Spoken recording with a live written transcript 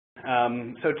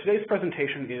So today's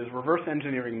presentation is Reverse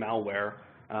Engineering Malware,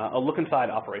 a look inside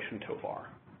Operation Tovar.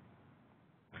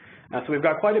 So we've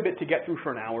got quite a bit to get through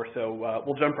for an hour, so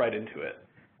we'll jump right into it.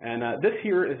 And this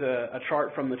here is a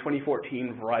chart from the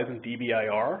 2014 Verizon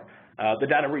DBIR, the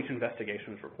Data Breach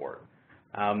Investigations Report.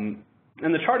 And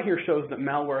the chart here shows that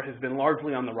malware has been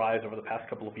largely on the rise over the past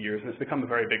couple of years, and it's become a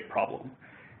very big problem.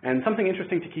 And something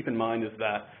interesting to keep in mind is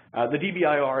that the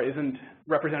DBIR isn't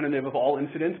representative of all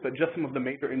incidents, but just some of the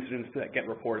major incidents that get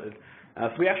reported.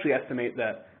 So we actually estimate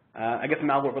that, I guess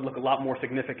malware would look a lot more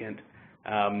significant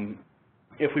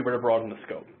if we were to broaden the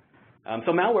scope.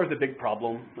 So malware is a big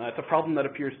problem. It's a problem that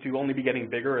appears to only be getting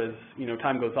bigger as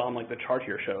time goes on, like the chart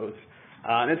here shows.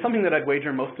 And it's something that I'd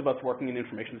wager most of us working in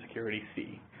information security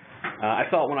see. I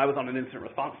saw it when I was on an incident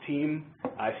response team.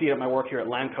 I see it at my work here at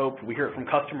Landcope. We hear it from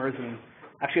customers, and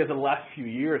actually, as of the last few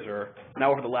years, or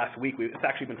now over the last week, it's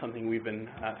actually been something we've been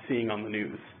seeing on the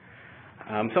news.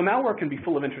 So malware can be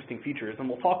full of interesting features, and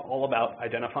we'll talk all about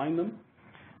identifying them.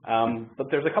 But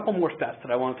there's a couple more stats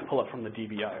that I wanted to pull up from the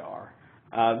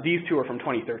DBIR. These two are from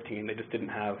 2013. They just didn't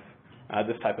have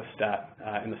this type of stat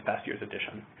in this past year's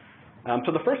edition.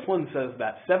 So the first one says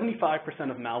that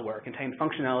 75% of malware contained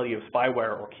functionality of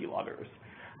spyware or keyloggers.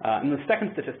 And the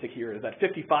second statistic here is that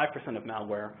 55% of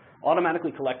malware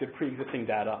automatically collected pre-existing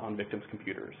data on victims'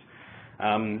 computers.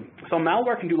 So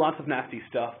malware can do lots of nasty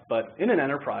stuff, but in an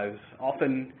enterprise,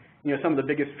 often some of the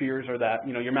biggest fears are that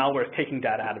your malware is taking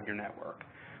data out of your network,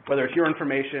 whether it's your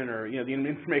information or the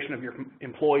information of your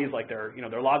employees, like their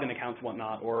their login accounts, and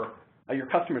whatnot, or your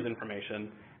customers'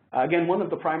 information. Again, one of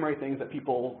the primary things that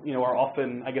people are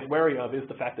often, I guess, wary of is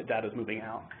the fact that data is moving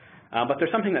out. But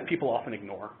there's something that people often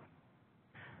ignore.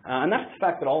 And that's the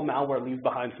fact that all malware leaves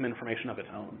behind some information of its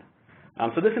own.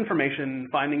 So this information,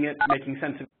 finding it, making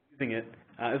sense of using it,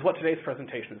 is what today's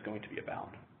presentation is going to be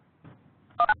about.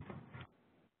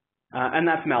 And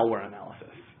that's malware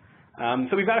analysis.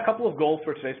 So we've got a couple of goals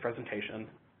for today's presentation.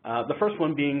 The first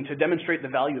one being to demonstrate the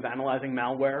value of analyzing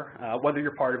malware, whether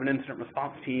you're part of an incident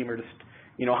response team or just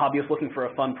a hobbyist looking for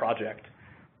a fun project.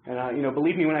 And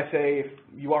believe me when I say if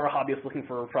you are a hobbyist looking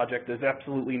for a project, there's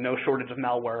absolutely no shortage of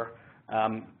malware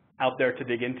out there to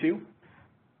dig into.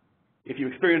 If you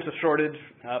experience a shortage,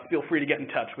 feel free to get in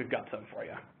touch. We've got some for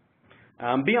you.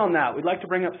 Beyond that, we'd like to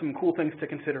bring up some cool things to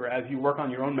consider as you work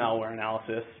on your own malware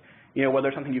analysis, whether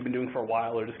it's something you've been doing for a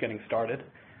while or just getting started.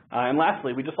 And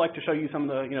lastly, we'd just like to show you some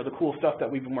of the, the cool stuff that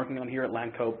we've been working on here at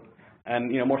Landcope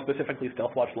and, more specifically,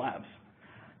 StealthWatch Labs.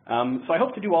 So I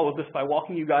hope to do all of this by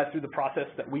walking you guys through the process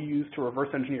that we use to reverse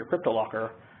engineer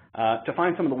Cryptolocker to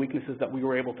find some of the weaknesses that we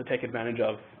were able to take advantage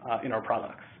of in our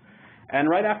products. And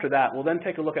right after that, we'll then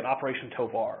take a look at Operation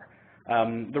Tovar,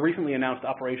 the recently announced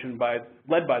operation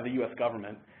led by the US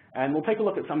government, and we'll take a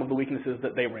look at some of the weaknesses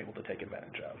that they were able to take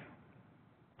advantage of.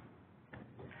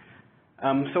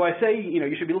 So I say,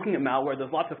 you should be looking at malware.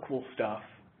 There's lots of cool stuff.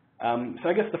 So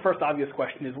I guess the first obvious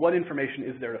question is, what information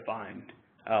is there to find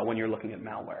when you're looking at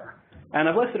malware? And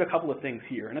I've listed a couple of things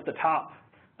here. And at the top,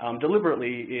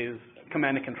 deliberately, is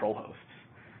command and control hosts.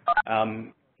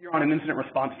 If you're on an incident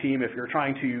response team, if you're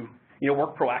trying to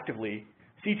work proactively,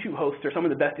 C2 hosts are some of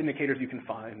the best indicators you can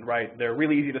find, right? They're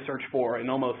really easy to search for in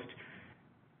almost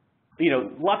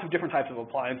lots of different types of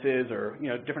appliances or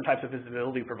different types of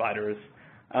visibility providers.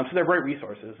 So they're great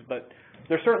resources, but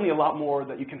there's certainly a lot more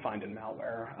that you can find in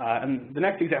malware. And the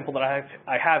next example that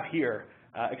I have here,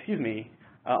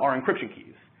 are encryption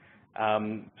keys.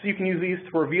 So you can use these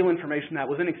to reveal information that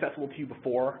was inaccessible to you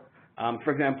before.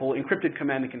 For example, encrypted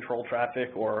command and control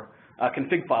traffic or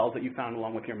config files that you found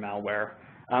along with your malware.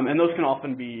 And those can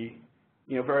often be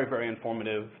very, very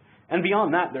informative. And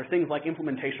beyond that, there are things like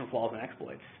implementation flaws and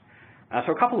exploits.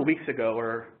 So a couple of weeks ago,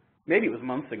 or maybe it was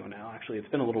months ago now, actually, it's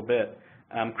been a little bit,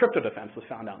 crypto defense was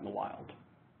found out in the wild.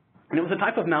 And it was a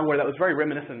type of malware that was very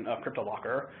reminiscent of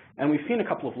Cryptolocker, and we've seen a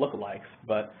couple of lookalikes,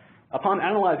 but upon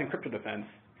analyzing crypto defense,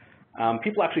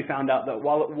 people actually found out that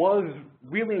while it was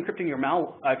really encrypting your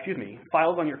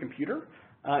files on your computer,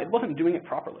 it wasn't doing it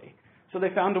properly. So they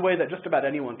found a way that just about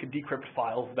anyone could decrypt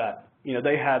files that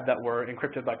they had that were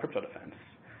encrypted by crypto defense.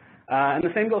 And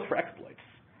the same goes for exploits.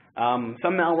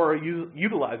 Some malware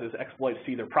utilizes exploits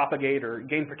to either propagate or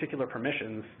gain particular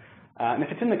permissions, and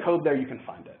if it's in the code there, you can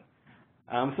find it.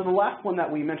 So the last one that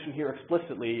we mentioned here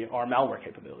explicitly are malware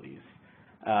capabilities.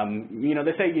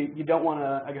 They say you don't want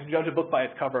to, I guess, judge a book by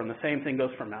its cover, and the same thing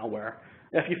goes for malware.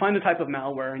 If you find the type of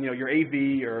malware, and your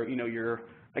AV or your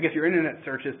internet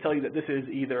searches tell you that this is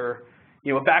either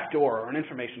a backdoor or an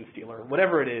information stealer,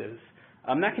 whatever it is,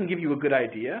 that can give you a good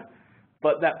idea,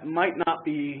 but that might not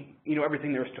be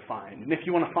everything there is to find. And if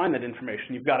you want to find that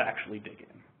information, you've got to actually dig in.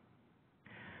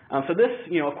 So this,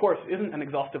 of course, isn't an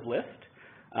exhaustive list,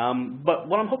 but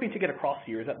what I'm hoping to get across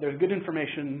here is that there's good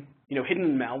information, hidden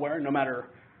in malware, no matter,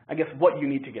 I guess, what you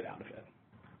need to get out of it.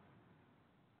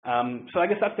 So I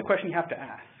guess that's the question you have to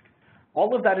ask.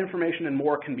 All of that information and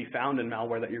more can be found in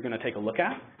malware that you're going to take a look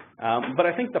at, but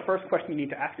I think the first question you need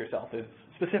to ask yourself is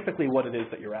specifically what it is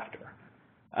that you're after.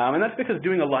 And that's because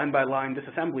doing a line-by-line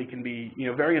disassembly can be,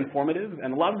 very informative,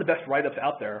 and a lot of the best write-ups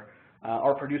out there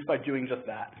are produced by doing just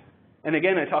that. And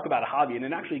again, I talk about a hobby, and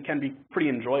it actually can be pretty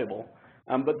enjoyable.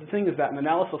 But the thing is that an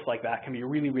analysis like that can be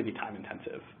really, really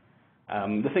time-intensive.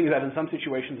 The thing is that in some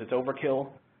situations it's overkill.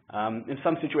 In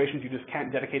some situations you just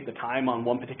can't dedicate the time on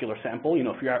one particular sample.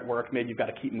 If you're at work, maybe you've got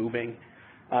to keep moving.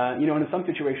 And in some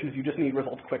situations you just need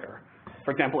results quicker.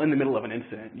 For example, in the middle of an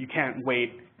incident, you can't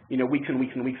wait weeks and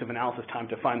weeks and weeks of analysis time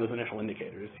to find those initial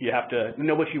indicators. You have to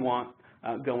know what you want,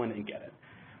 go in and get it.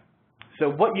 So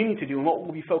what you need to do, and what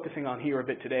we'll be focusing on here a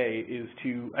bit today, is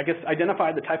to, I guess,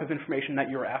 identify the type of information that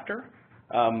you're after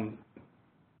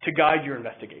to guide your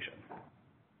investigation.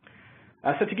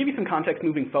 So to give you some context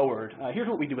moving forward, here's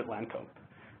what we do at Landcope.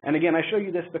 And again, I show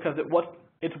you this because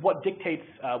it's what dictates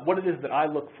what it is that I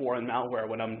look for in malware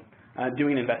when I'm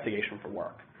doing an investigation for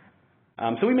work.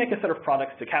 So we make a set of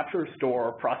products to capture,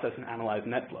 store, process, and analyze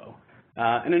NetFlow.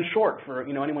 And in short, for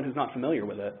anyone who's not familiar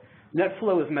with it,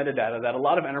 NetFlow is metadata that a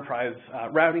lot of enterprise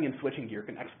routing and switching gear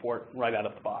can export right out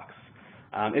of the box.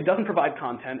 It doesn't provide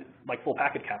content like full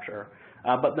packet capture,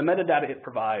 but the metadata it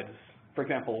provides, for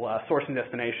example, source and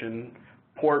destination,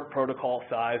 port, protocol,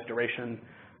 size, duration,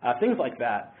 things like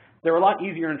that, they're a lot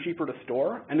easier and cheaper to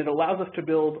store, and it allows us to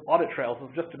build audit trails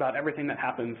of just about everything that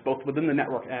happens both within the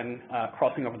network and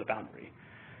crossing over the boundary.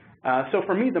 So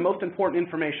for me, the most important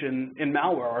information in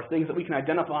malware are things that we can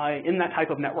identify in that type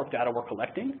of network data we're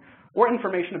collecting, or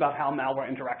information about how malware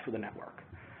interacts with the network.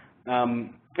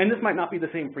 And this might not be the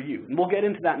same for you. And we'll get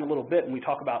into that in a little bit when we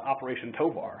talk about Operation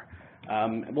Tovar.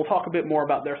 And we'll talk a bit more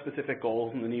about their specific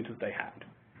goals and the needs that they had.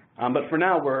 But for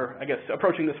now, we're, I guess,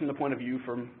 approaching this from the point of view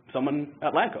from someone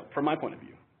at Landcope, from my point of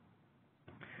view.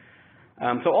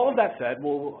 So all of that said,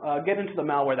 we'll get into the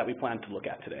malware that we plan to look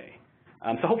at today.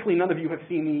 So hopefully none of you have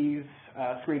seen these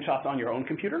screenshots on your own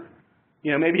computer,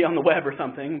 maybe on the web or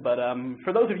something, but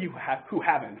for those of you who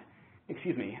haven't,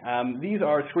 these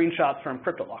are screenshots from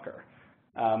Cryptolocker.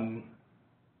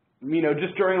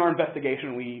 Just during our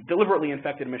investigation, we deliberately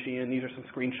infected a machine, and these are some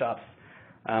screenshots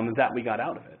that we got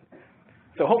out of it.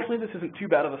 So hopefully this isn't too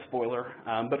bad of a spoiler,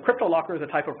 but Cryptolocker is a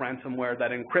type of ransomware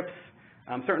that encrypts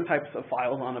certain types of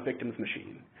files on a victim's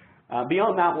machine.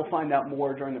 Beyond that, we'll find out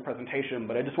more during the presentation,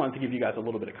 but I just wanted to give you guys a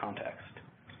little bit of context.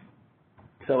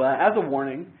 So as a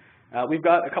warning, we've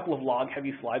got a couple of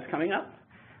log-heavy slides coming up.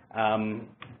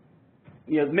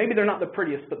 Maybe they're not the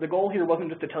prettiest, but the goal here wasn't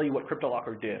just to tell you what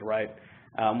Cryptolocker did, right?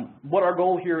 What our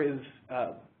goal here is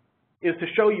to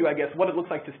show you, I guess, what it looks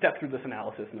like to step through this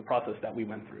analysis and the process that we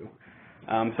went through.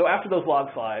 So after those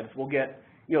log slides, we'll get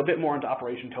a bit more into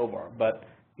Operation Tovar, but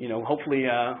hopefully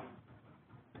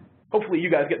you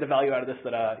guys get the value out of this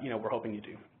that we're hoping you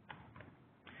do.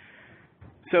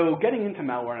 So getting into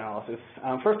malware analysis,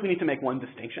 first we need to make one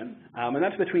distinction, and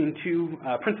that's between two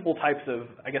principal types of,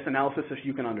 I guess, analysis that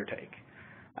you can undertake.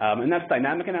 And that's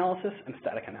dynamic analysis and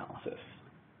static analysis.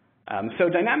 So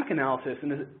dynamic analysis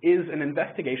is an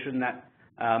investigation that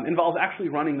involves actually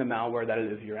running the malware that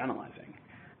it is you're analyzing.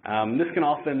 This can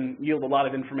often yield a lot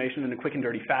of information in a quick and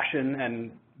dirty fashion,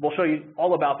 and we'll show you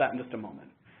all about that in just a moment.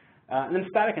 And then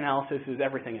static analysis is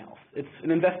everything else. It's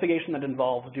an investigation that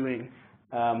involves doing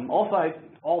all types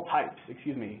of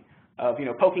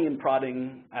poking and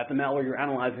prodding at the malware you're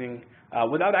analyzing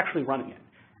without actually running it.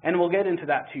 And we'll get into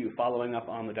that too, following up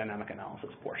on the dynamic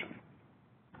analysis portion.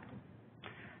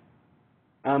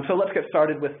 So let's get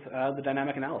started with the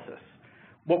dynamic analysis.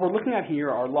 What we're looking at here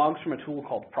are logs from a tool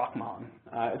called Procmon.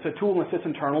 It's a tool in the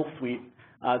sysinternal suite.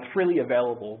 It's freely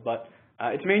available, but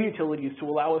its main utility is to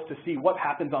allow us to see what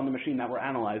happens on the machine that we're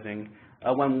analyzing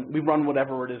when we run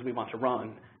whatever it is we want to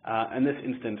run, in this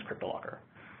instance, Cryptolocker.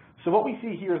 So what we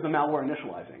see here is the malware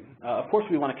initializing. Of course,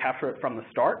 we want to capture it from the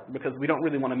start because we don't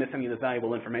really want to miss any of the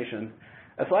valuable information.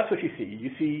 So that's what you see.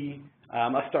 You see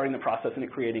us starting the process and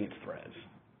it creating its threads.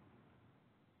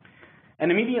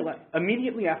 And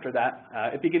immediately after that,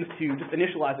 it begins to just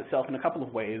initialize itself in a couple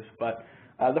of ways. But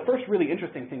the first really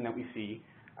interesting thing that we see,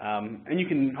 and you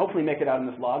can hopefully make it out in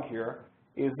this log here,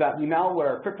 is that the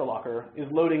malware Cryptolocker is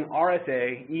loading rsa-enh.dll.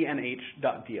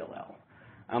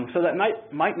 So that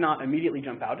might not immediately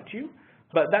jump out at you,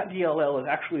 but that DLL is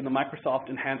actually the Microsoft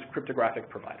Enhanced Cryptographic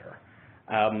Provider.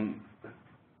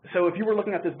 So if you were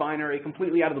looking at this binary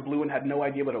completely out of the blue and had no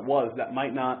idea what it was, that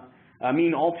might not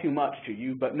mean all too much to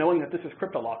you, but knowing that this is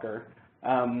Cryptolocker,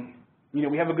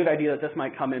 we have a good idea that this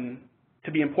might come in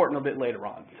to be important a bit later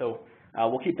on. So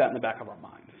we'll keep that in the back of our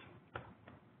minds.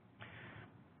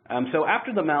 So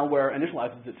after the malware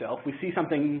initializes itself, we see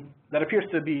something that appears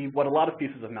to be what a lot of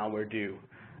pieces of malware do,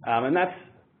 and that's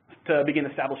to begin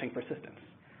establishing persistence.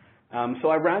 So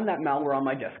I ran that malware on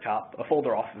my desktop, a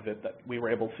folder off of it that we were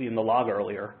able to see in the log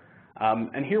earlier,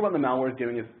 and here what the malware is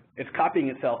doing is it's copying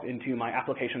itself into my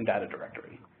application data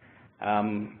directory.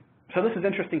 So this is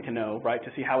interesting to know, right,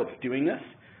 to see how it's doing this.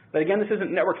 But again, this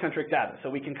isn't network-centric data, so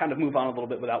we can kind of move on a little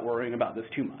bit without worrying about this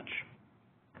too much.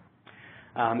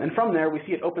 And from there, we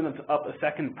see it opens up a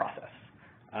second process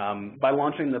by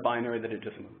launching the binary that it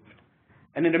just moved.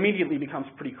 And it immediately becomes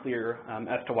pretty clear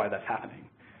as to why that's happening.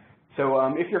 So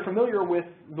if you're familiar with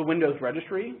the Windows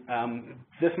registry,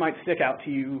 this might stick out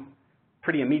to you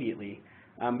pretty immediately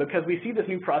because we see this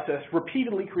new process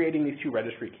repeatedly creating these two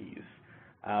registry keys.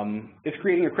 It's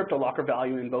creating a Cryptolocker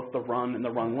value in both the run and the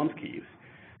run once keys.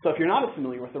 So if you're not as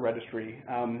familiar with the registry,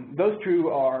 those two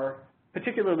are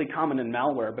particularly common in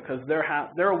malware because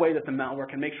they're a way that the malware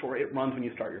can make sure it runs when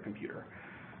you start your computer.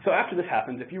 So after this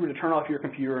happens, if you were to turn off your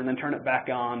computer and then turn it back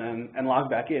on and log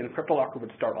back in, Cryptolocker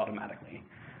would start automatically.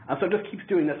 So it just keeps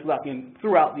doing this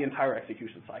throughout the entire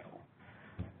execution cycle.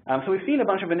 So we've seen a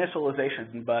bunch of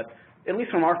initializations, but at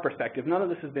least from our perspective, none of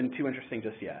this has been too interesting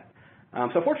just yet.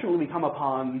 So fortunately, we come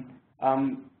upon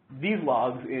these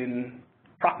logs in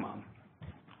Procmon.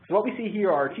 So what we see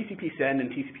here are TCP send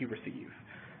and TCP receive.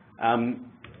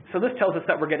 So this tells us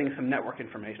that we're getting some network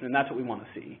information, and that's what we want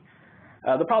to see.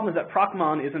 The problem is that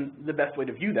Procmon isn't the best way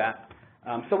to view that.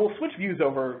 So we'll switch views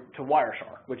over to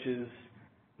Wireshark, which is,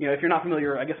 if you're not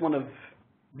familiar, I guess one of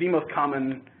the most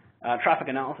common traffic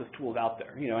analysis tools out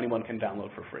there. Anyone can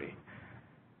download for free.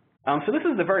 So this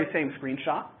is the very same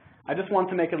screenshot. I just wanted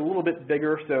to make it a little bit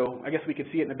bigger so I guess we could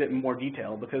see it in a bit more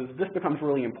detail because this becomes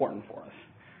really important for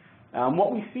us.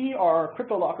 What we see are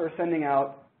Cryptolocker sending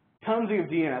out tons of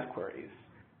DNS queries.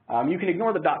 You can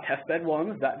ignore the .testbed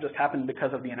ones. That just happened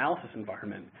because of the analysis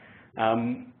environment.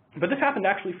 But this happened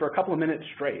actually for a couple of minutes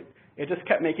straight. It just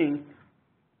kept making,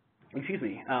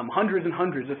 hundreds and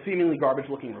hundreds of seemingly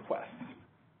garbage-looking requests.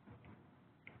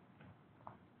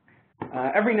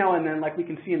 Every now and then, like we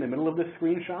can see in the middle of this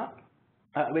screenshot,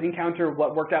 we'd encounter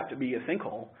what worked out to be a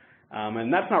sinkhole.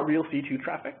 And that's not real C2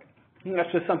 traffic.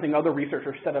 That's just something other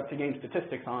researchers set up to gain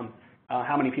statistics on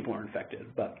how many people are infected.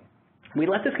 But we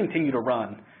let this continue to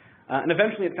run, and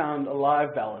eventually it found a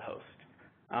live valid host.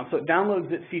 So it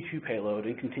downloads its C2 payload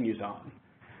and continues on.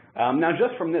 Now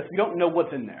just from this, we don't know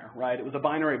what's in there, right? It was a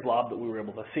binary blob that we were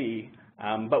able to see,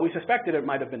 but we suspected it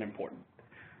might have been important.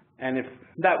 And if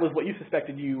that was what you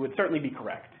suspected, you would certainly be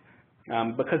correct,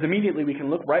 because immediately we can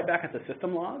look right back at the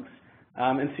system logs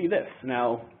and see this.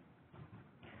 Now,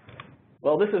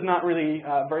 well, this is not really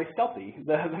very stealthy.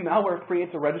 The malware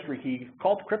creates a registry key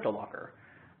called Cryptolocker,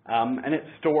 and it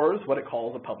stores what it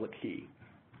calls a public key.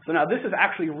 So now this is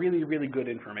actually really, really good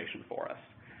information for us,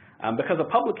 because a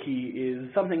public key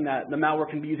is something that the malware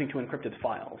can be using to encrypt its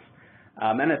files.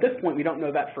 And at this point, we don't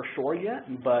know that for sure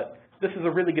yet, but this is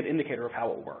a really good indicator of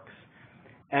how it works.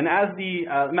 And as the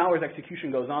malware's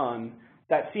execution goes on,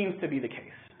 that seems to be the case.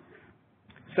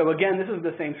 So again, this is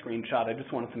the same screenshot. I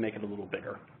just wanted to make it a little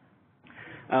bigger.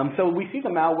 So we see the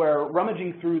malware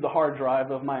rummaging through the hard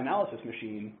drive of my analysis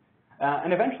machine,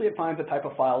 and eventually it finds a type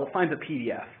of file. It finds a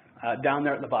PDF down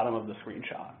there at the bottom of the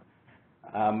screenshot.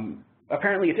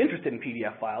 Apparently it's interested in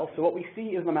PDF files, so what we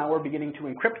see is the malware beginning to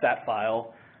encrypt that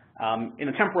file in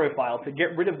a temporary file to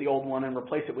get rid of the old one and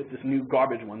replace it with this new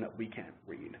garbage one that we can't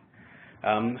read.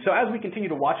 So as we continue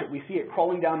to watch it, we see it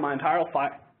crawling down my entire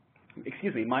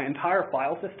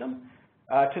file system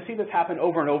to see this happen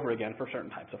over and over again for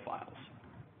certain types of files.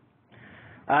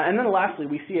 And then lastly,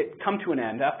 we see it come to an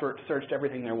end after it searched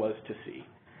everything there was to see.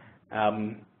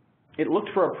 It looked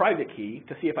for a private key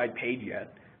to see if I'd paid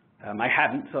yet. I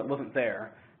hadn't, so it wasn't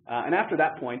there. And after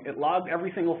that point, it logged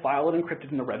every single file it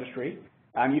encrypted in the registry.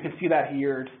 You can see that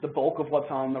here. It's the bulk of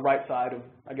what's on the right side of,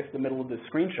 I guess, the middle of this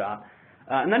screenshot.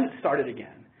 And then it started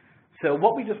again. So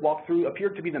what we just walked through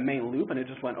appeared to be the main loop, and it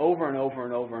just went over and over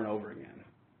and over and over again.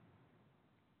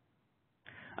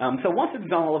 So once it's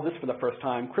done all of this for the first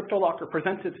time, Cryptolocker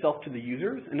presents itself to the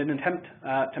users in an attempt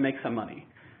to make some money.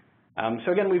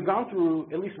 So again, we've gone through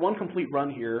at least one complete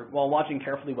run here while watching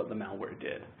carefully what the malware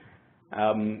did.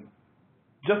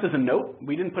 Just as a note,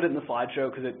 we didn't put it in the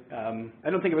slideshow because I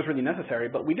don't think it was really necessary,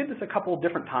 but we did this a couple of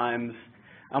different times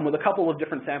with a couple of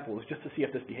different samples just to see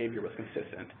if this behavior was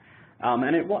consistent,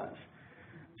 and it was.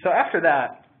 So after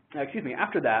that,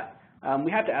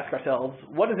 we had to ask ourselves,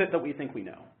 what is it that we think we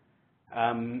know?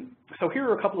 So here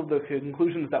are a couple of the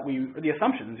conclusions that the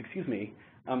assumptions,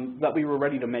 that we were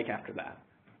ready to make after that.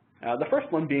 The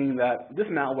first one being that this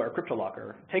malware,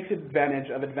 Cryptolocker, takes advantage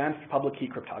of advanced public key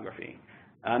cryptography.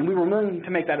 And we were willing to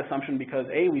make that assumption because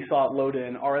A, we saw it load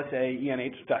in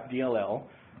RSA-ENH.DLL,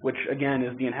 which again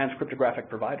is the enhanced cryptographic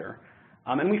provider.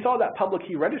 And we saw that public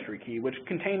key registry key, which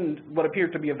contained what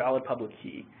appeared to be a valid public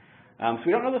key. So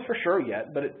we don't know this for sure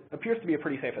yet, but it appears to be a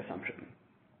pretty safe assumption.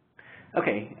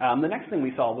 Okay, the next thing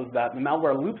we saw was that the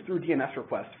malware loops through DNS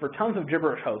requests for tons of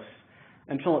gibberish hosts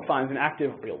until it finds an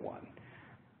active real one.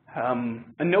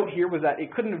 A note here was that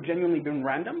it couldn't have genuinely been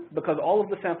random because all of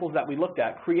the samples that we looked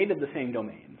at created the same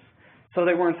domains. So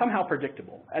they weren't somehow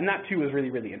predictable, and that too is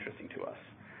really, really interesting to us.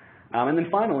 And then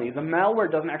finally, the malware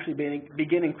doesn't actually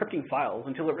begin encrypting files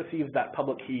until it receives that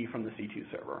public key from the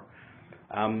C2 server.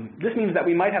 This means that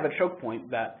we might have a choke point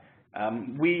that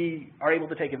we are able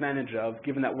to take advantage of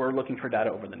given that we're looking for data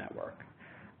over the network.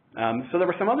 So there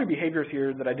were some other behaviors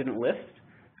here that I didn't list.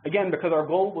 Again, because our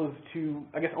goal was to,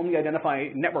 only identify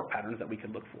network patterns that we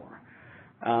could look for.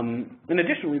 And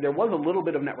additionally, there was a little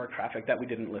bit of network traffic that we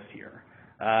didn't list here.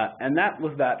 And that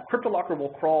was that Cryptolocker will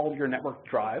crawl your network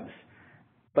drives,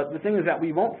 but the thing is that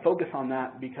we won't focus on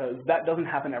that because that doesn't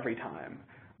happen every time,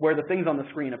 where the things on the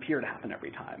screen appear to happen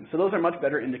every time. So those are much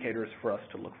better indicators for us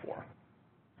to look for.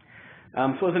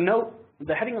 So as a note,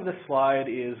 the heading of this slide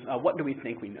is what do we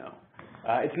think we know?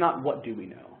 It's not what do we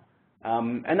know.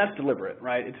 And that's deliberate,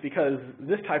 right? It's because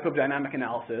this type of dynamic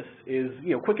analysis is,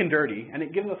 quick and dirty, and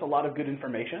it gives us a lot of good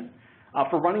information.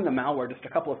 For running the malware just a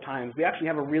couple of times, we actually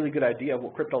have a really good idea of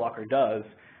what Cryptolocker does.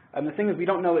 And the thing is, we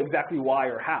don't know exactly why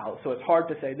or how, so it's hard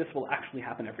to say this will actually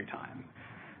happen every time.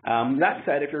 That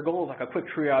said, if your goal is like a quick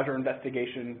triage or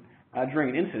investigation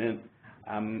during an incident,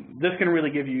 this can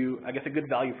really give you, a good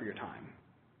value for your time.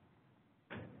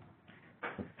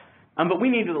 But we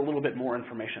needed a little bit more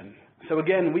information. So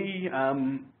again,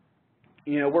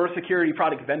 we're a security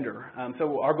product vendor,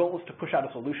 so our goal was to push out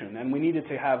a solution, and we needed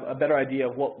to have a better idea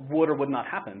of what would or would not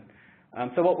happen.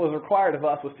 So what was required of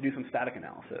us was to do some static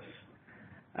analysis.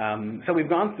 So we've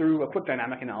gone through a quick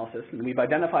dynamic analysis, and we've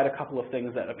identified a couple of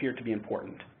things that appear to be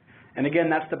important. And again,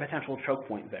 that's the potential choke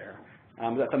point there,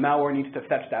 that the malware needs to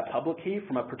fetch that public key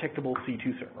from a predictable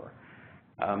C2 server.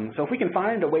 So if we can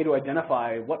find a way to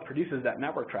identify what produces that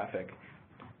network traffic,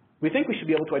 we think we should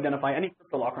be able to identify any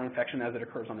Cryptolocker infection as it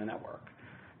occurs on the network.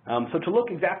 So to look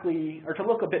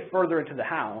a bit further into the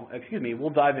how,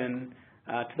 we'll dive in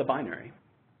to the binary.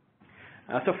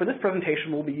 So for this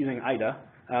presentation, we'll be using IDA,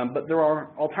 but there are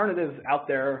alternatives out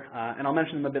there, and I'll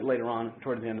mention them a bit later on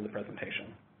towards the end of the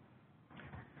presentation.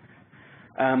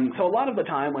 So a lot of the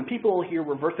time, when people hear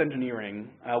reverse engineering,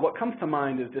 what comes to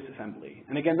mind is disassembly.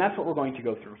 And again, that's what we're going to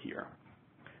go through here.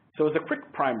 So as a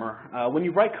quick primer, when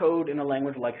you write code in a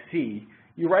language like C,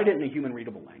 you write it in a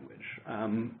human-readable language.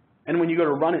 And when you go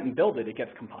to run it and build it, it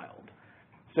gets compiled.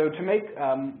 So to make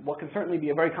what can certainly be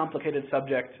a very complicated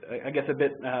subject,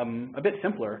 a bit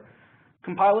simpler,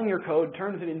 compiling your code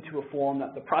turns it into a form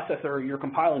that the processor you're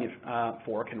compiling it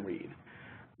for can read.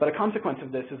 But a consequence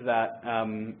of this is that,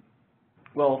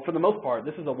 well, for the most part,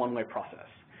 this is a one-way process.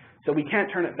 So we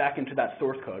can't turn it back into that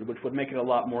source code, which would make it a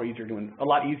lot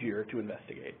easier to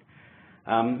investigate.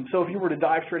 So if you were to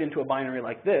dive straight into a binary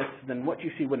like this, then what you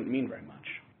see wouldn't mean very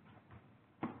much.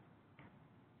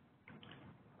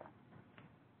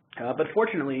 But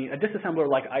fortunately, a disassembler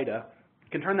like IDA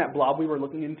can turn that blob we were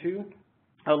looking at,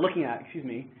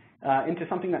 into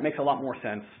something that makes a lot more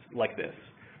sense, like this.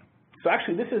 So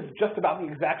actually, this is just about the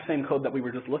exact same code that we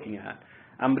were just looking at.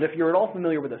 But if you're at all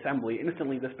familiar with assembly,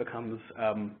 instantly this becomes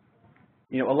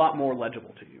a lot more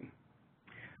legible to you.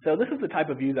 So this is the type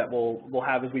of view that we'll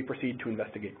have as we proceed to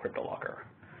investigate Cryptolocker.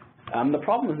 The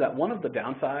problem is that one of the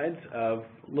downsides of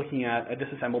looking at a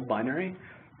disassembled binary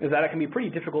is that it can be pretty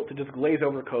difficult to just glaze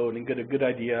over code and get a good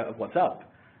idea of what's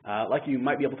up, like you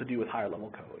might be able to do with higher level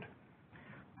code.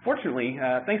 Fortunately,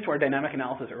 thanks to our dynamic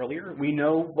analysis earlier, we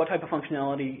know what type of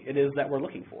functionality it is that we're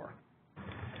looking for.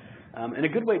 And a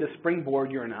good way to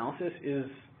springboard your analysis is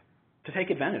to take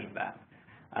advantage of that.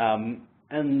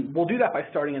 And we'll do that by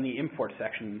starting in the import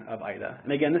section of IDA.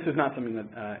 And again, this is not something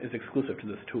that is exclusive to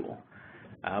this tool.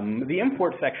 The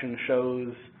import section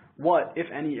shows what, if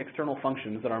any, external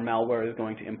functions that our malware is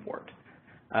going to import.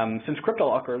 Since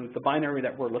Cryptolocker, the binary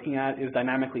that we're looking at, is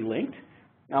dynamically linked,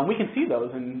 we can see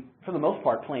those in, for the most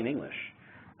part, plain English.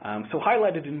 So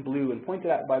highlighted in blue and pointed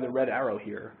at by the red arrow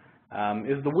here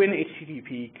is the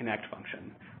WinHTTP connect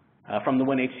function from the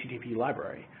WinHTTP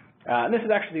library. And this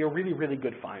is actually a really, really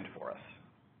good find for us.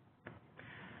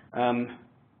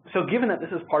 So given that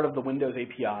this is part of the Windows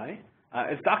API,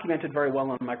 it's documented very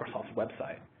well on Microsoft's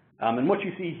website. And what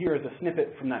you see here is a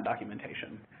snippet from that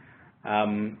documentation.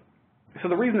 So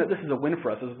the reason that this is a win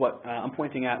for us is what I'm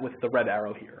pointing at with the red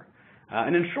arrow here.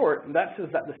 And in short, that says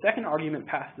that the second argument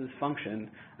passed to this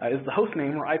function is the host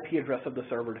name or IP address of the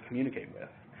server to communicate with.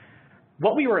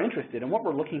 What we were interested in, what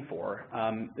we're looking for,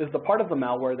 is the part of the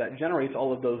malware that generates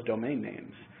all of those domain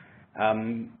names.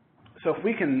 So if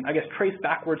we can, I guess, trace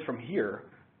backwards from here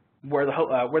where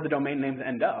the domain names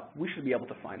end up, we should be able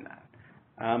to find that.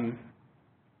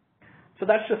 So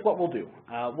that's just what we'll do.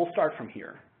 We'll start from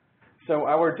here. So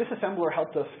our disassembler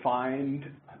helped us find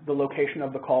the location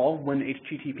of the call when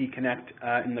HTTP connect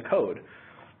in the code.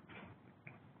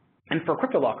 And for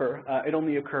Cryptolocker, it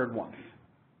only occurred once.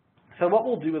 So what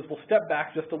we'll do is we'll step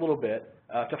back just a little bit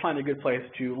to find a good place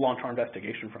to launch our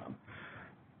investigation from.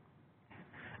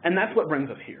 And that's what brings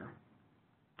us here.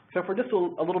 So for just a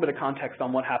little bit of context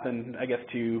on what happened, I guess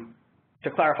to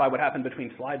clarify what happened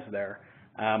between slides there,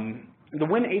 the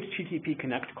when HTTP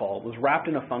connect call was wrapped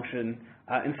in a function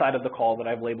inside of the call that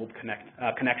I've labeled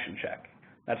connection check.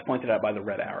 That's pointed out by the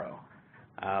red arrow.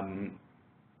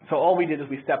 So all we did is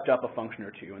we stepped up a function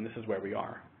or two, and this is where we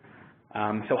are.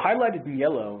 So highlighted in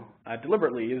yellow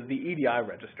deliberately is the EDI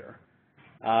register.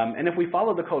 And if we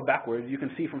follow the code backwards, you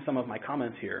can see from some of my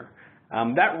comments here,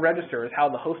 that register is how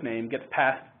the host name gets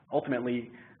passed ultimately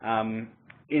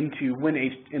into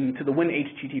the when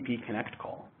HTTP connect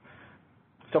call.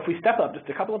 So if we step up just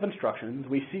a couple of instructions,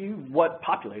 we see what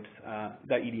populates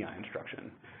that EDI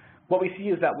instruction. What we see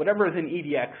is that whatever is in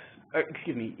EAX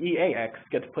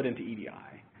gets put into EDI.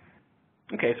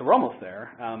 Okay, so we're almost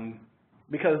there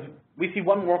because we see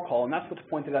one more call, and that's what's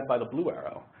pointed at by the blue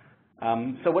arrow.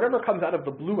 So whatever comes out of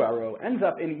the blue arrow ends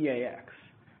up in EAX.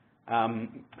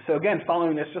 So again,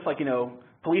 following this, just like,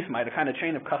 police might, a kind of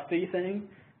chain of custody thing,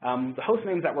 the host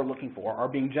names that we're looking for are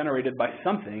being generated by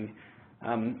something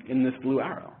in this blue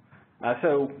arrow.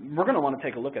 So we're going to want to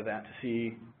take a look at that to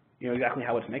see exactly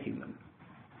how it's making them.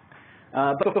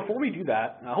 But before we do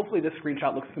that, hopefully this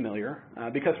screenshot looks familiar,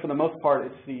 because for the most part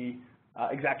it's the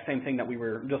exact same thing that we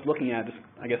were just looking at, just,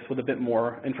 I guess, with a bit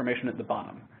more information at the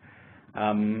bottom.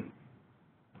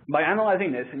 By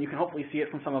analyzing this, and you can hopefully see it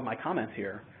from some of my comments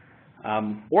here,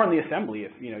 or in the assembly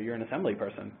if you're an assembly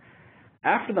person,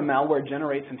 after the malware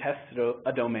generates and tests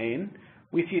a domain,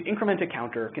 we see an incremented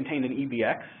counter contained in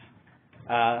EBX,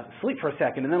 sleep for a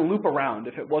second, and then loop around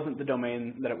if it wasn't the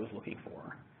domain that it was looking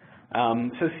for.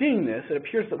 So seeing this, it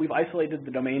appears that we've isolated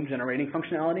the domain generating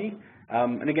functionality,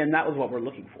 and again, that was what we're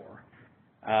looking for.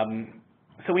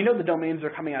 So we know the domains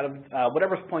are coming out of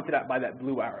whatever's pointed at by that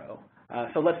blue arrow.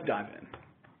 So let's dive in.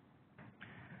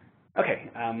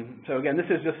 Okay, so again, this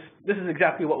is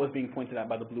exactly what was being pointed at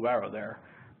by the blue arrow there,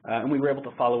 and we were able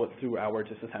to follow it through our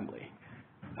disassembly.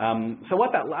 So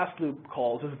what that last loop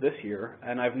calls is this here,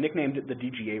 and I've nicknamed it the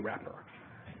DGA wrapper.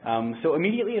 So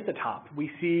immediately at the top,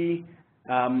 we see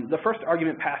the first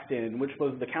argument passed in, which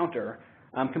was the counter,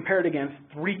 compared against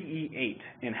 3E8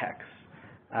 in hex.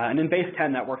 And in base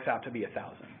 10, that works out to be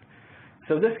 1,000.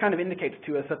 So this kind of indicates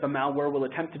to us that the malware will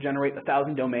attempt to generate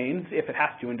 1,000 domains if it has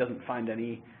to and doesn't find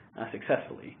any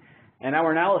successfully. And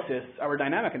our analysis, our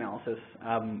dynamic analysis,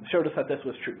 showed us that this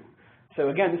was true. So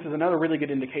again, this is another really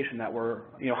good indication that we're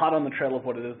hot on the trail of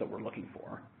what it is that we're looking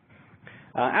for.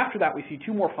 After that, we see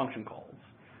two more function calls.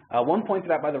 One pointed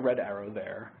out by the red arrow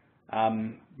there.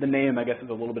 The name, I guess, is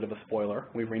a little bit of a spoiler.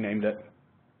 We've renamed it.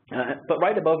 But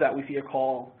right above that, we see a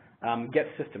call, get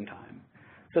system time.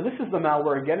 So this is the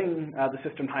malware getting the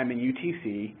system time in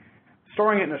UTC,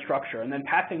 storing it in a structure, and then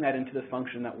passing that into this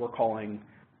function that we're calling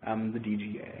the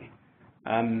DGA.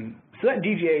 So that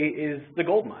DGA is the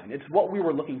gold mine. It's what we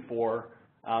were looking for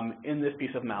in this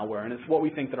piece of malware, and it's what we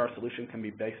think that our solution can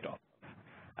be based off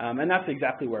of. And that's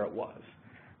exactly where it was.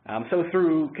 So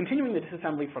through continuing the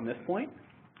disassembly from this point,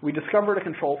 we discovered a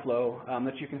control flow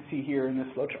that you can see here in this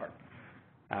flowchart.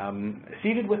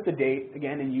 Seeded with the date,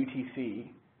 again in UTC,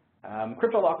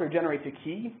 Cryptolocker generates a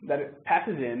key that it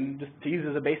passes in just to use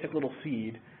as a basic little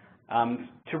seed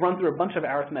to run through a bunch of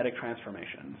arithmetic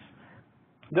transformations.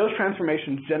 Those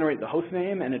transformations generate the host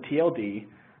name and a TLD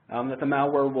that the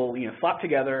malware will slap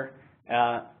together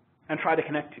and try to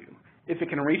connect to. If it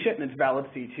can reach it and it's valid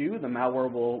C2, the malware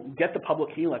will get the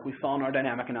public key like we saw in our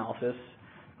dynamic analysis,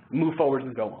 move forward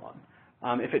and go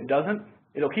on. If it doesn't,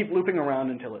 it'll keep looping around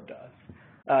until it does.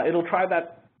 It'll try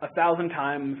that 1,000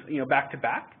 times back to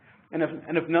back, and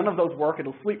if none of those work,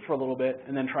 it'll sleep for a little bit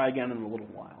and then try again in a little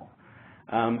while.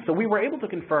 So we were able to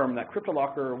confirm that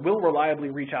Cryptolocker will reliably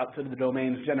reach out to the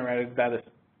domains generated by this,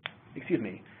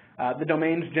 the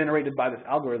domains generated by this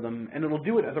algorithm, and it'll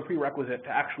do it as a prerequisite to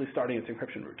actually starting its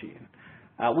encryption routine.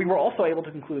 We were also able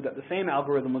to conclude that the same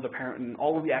algorithm was apparent in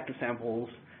all of the active samples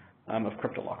of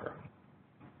Cryptolocker.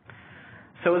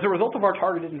 So as a result of our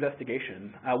targeted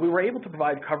investigation, we were able to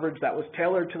provide coverage that was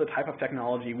tailored to the type of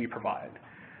technology we provide.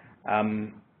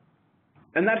 And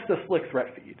that's the Slick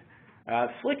threat feed.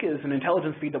 Slick is an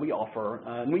intelligence feed that we offer,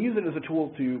 and we use it as a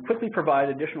tool to quickly provide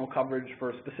additional coverage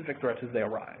for specific threats as they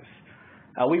arise.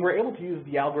 We were able to use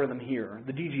the algorithm here,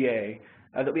 the DGA,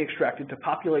 that we extracted to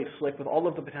populate Slick with all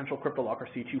of the potential Cryptolocker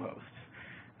C2 hosts.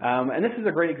 And this is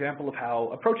a great example of how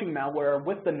approaching malware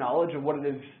with the knowledge of what it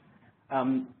is,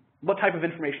 what type of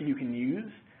information you can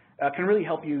use, can really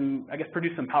help you, I guess,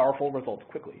 produce some powerful results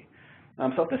quickly.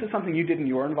 So if this is something you did in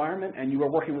your environment and you were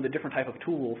working with a different type of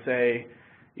tool, say,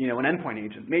 an endpoint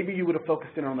agent, maybe you would have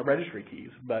focused in on the registry keys.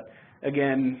 But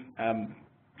again,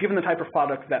 given the type of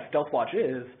product that StealthWatch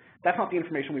is, that's not the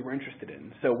information we were interested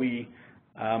in. So we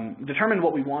determined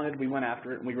what we wanted, we went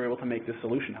after it, and we were able to make this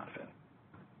solution out of it.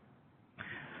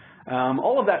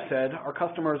 All of that said, our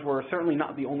customers were certainly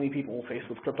not the only people faced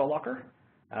with Cryptolocker.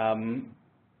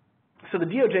 So the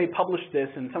DOJ published this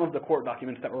in some of the court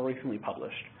documents that were recently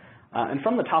published. And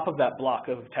from the top of that block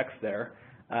of text there,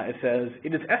 it says,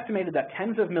 it is estimated that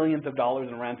tens of millions of dollars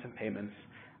in ransom payments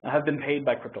have been paid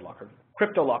by Cryptolocker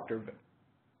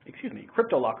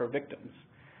victims.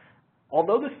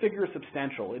 Although this figure is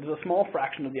substantial, it is a small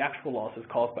fraction of the actual losses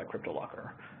caused by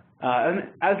Cryptolocker. And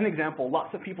as an example,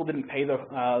 lots of people didn't pay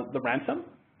the ransom,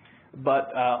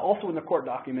 but also in the court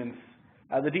documents,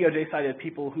 the DOJ cited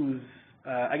people whose,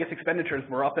 I guess, expenditures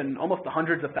were up in almost the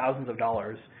hundreds of thousands of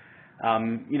dollars,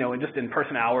 and just in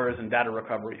person hours and data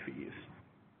recovery fees.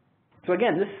 So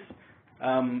again, this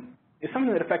is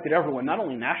something that affected everyone, not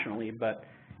only nationally, but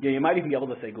you might even be able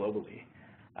to say globally.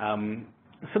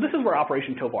 So this is where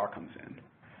Operation Tovar comes in.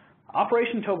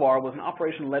 Operation Tovar was an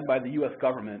operation led by the U.S.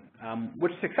 government,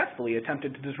 which successfully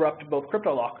attempted to disrupt both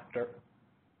Cryptolocker,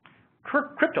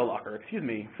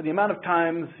 for the amount of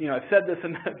times, I've said this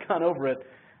and gone over it,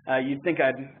 you'd think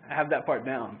I'd have that part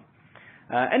down.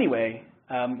 Anyway,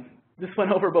 this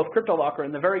went over both Cryptolocker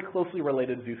and the very closely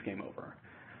related Zeus Gameover.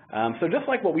 So just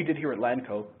like what we did here at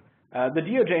Landcope, the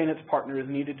DOJ and its partners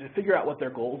needed to figure out what their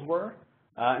goals were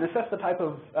and assess the type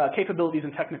of capabilities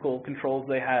and technical controls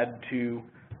they had to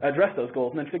address those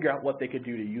goals, and then figure out what they could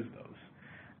do to use those.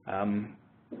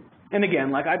 And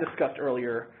again, like I discussed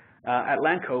earlier, at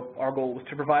Landcope, our goal was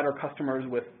to provide our customers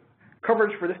with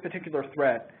coverage for this particular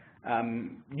threat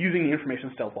using the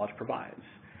information StealthWatch provides.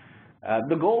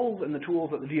 The goals and the tools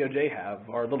that the DOJ have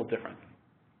are a little different.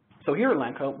 So here at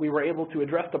Landcope, we were able to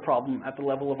address the problem at the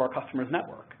level of our customer's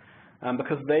network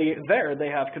because they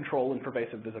have control and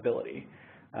pervasive visibility.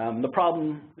 The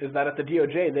problem is that at the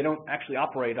DOJ, they don't actually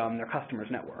operate on their customer's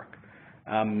network.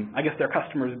 I guess their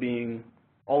customers being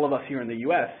all of us here in the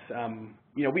US,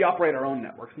 we operate our own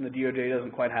networks, and the DOJ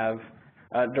doesn't quite have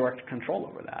direct control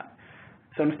over that.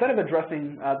 So instead of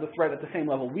addressing the threat at the same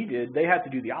level we did, they had to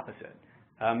do the opposite.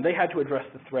 They had to address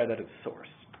the threat at its source.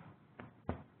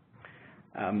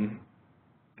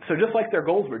 So just like their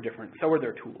goals were different, so were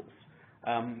their tools.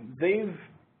 They've,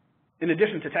 in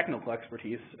addition to technical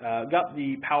expertise, got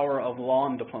the power of law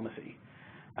and diplomacy.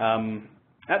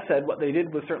 That said, what they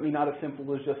did was certainly not as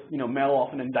simple as just mail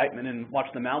off an indictment and watch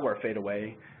the malware fade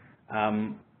away.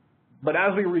 But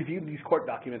as we reviewed these court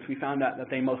documents, we found out that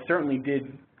they most certainly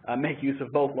did make use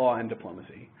of both law and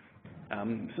diplomacy.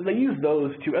 So they used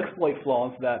those to exploit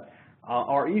flaws that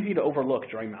are easy to overlook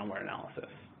during malware analysis.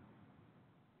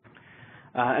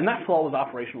 And that flaw was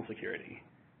operational security.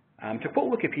 To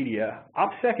quote Wikipedia,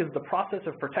 OPSEC is the process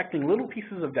of protecting little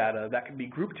pieces of data that can be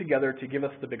grouped together to give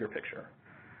us the bigger picture.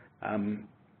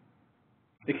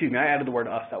 Excuse me, I added the word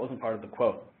us, that wasn't part of the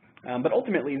quote. But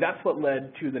ultimately, that's what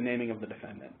led to the naming of the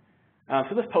defendant.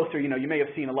 So this poster, you may have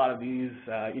seen a lot of these,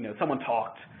 someone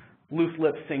talked, loose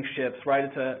lips sink ships, right?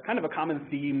 It's a kind of a common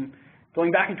theme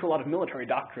going back into a lot of military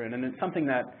doctrine, and it's something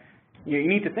that you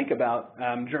need to think about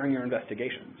during your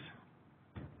investigations.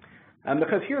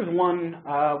 Because here's one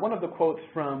of the quotes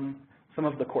from some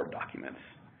of the court documents.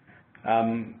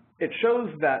 It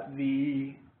shows that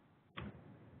the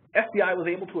FBI was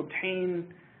able to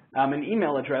obtain an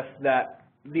email address that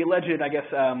the alleged, I guess,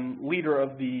 leader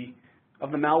of the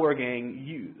malware gang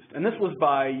used. And this was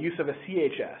by use of a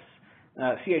CHS,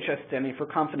 CHS standing for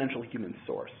Confidential Human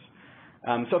Source.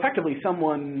 So effectively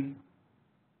someone,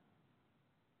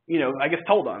 I guess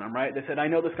told on him, right? They said, I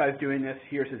know this guy's doing this,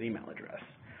 here's his email address.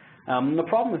 The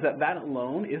problem is that that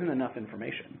alone isn't enough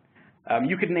information.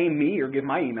 You could name me or give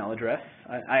my email address.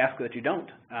 I ask that you don't.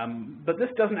 But this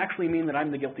doesn't actually mean that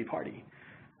I'm the guilty party.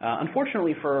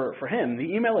 Unfortunately for him, the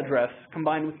email address,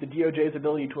 combined with the DOJ's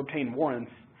ability to obtain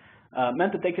warrants,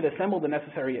 meant that they could assemble the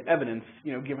necessary evidence,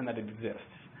 given that it exists.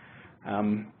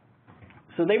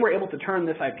 So So they were able to turn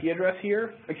this IP address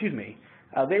here,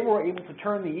 they were able to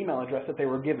turn the email address that they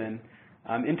were given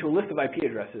into a list of IP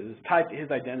addresses tied to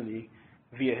his identity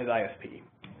via his ISP.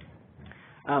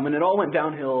 And it all went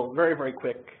downhill very, very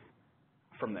quick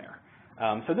from there.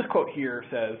 So this quote here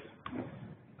says,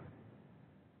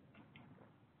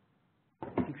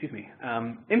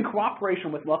 in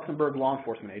cooperation with Luxembourg law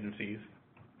enforcement agencies,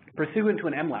 pursuant to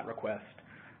an MLAT request,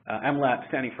 MLAT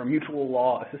standing for Mutual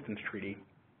Law Assistance Treaty,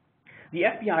 the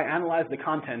FBI analyzed the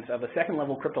contents of a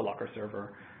second-level Cryptolocker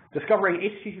server, discovering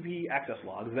HTTP access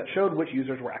logs that showed which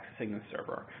users were accessing this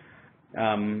server.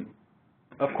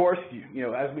 Of course,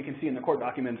 as we can see in the court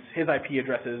documents, his IP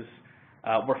addresses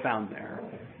were found there.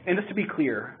 And just to be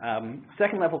clear,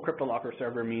 second-level Cryptolocker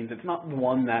server means it's not the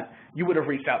one that you would have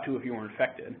reached out to if you were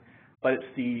infected, but it's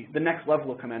the next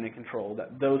level of command and control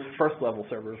that those first-level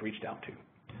servers reached out to.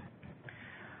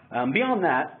 Beyond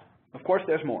that, of course,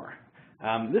 there's more.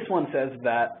 This one says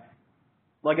that,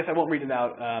 well, I guess I won't read it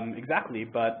out exactly,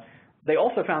 but they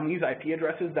also found these IP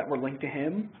addresses that were linked to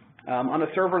him on a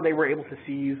server they were able to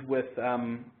seize with,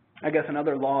 I guess,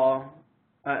 another MLAT,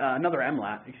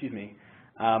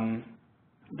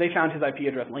 they found his IP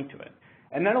address linked to it.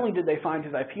 And not only did they find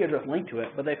his IP address linked to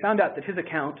it, but they found out that his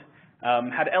account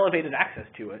had elevated access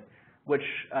to it, which,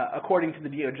 according to the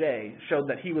DOJ, showed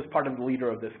that he was part of the leader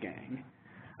of this gang.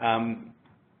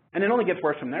 And it only gets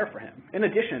worse from there for him. In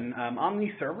addition, on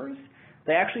these servers,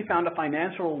 they actually found a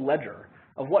financial ledger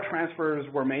of what transfers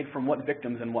were made from what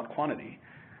victims and what quantity.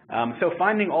 So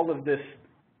finding all of this,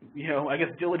 I guess,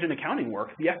 diligent accounting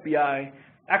work, the FBI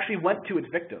actually went to its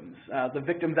victims, the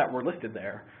victims that were listed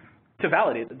there, to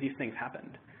validate that these things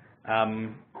happened.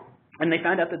 And they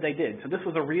found out that they did. So this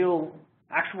was a real,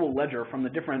 actual ledger from the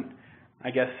different,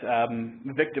 I guess,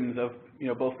 victims of,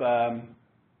 both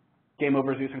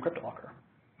Gameover, Zeus, and Cryptolocker.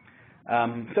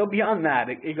 So beyond that,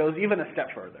 it goes even a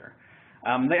step further.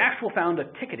 They actually found a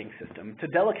ticketing system to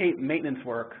delegate maintenance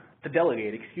work,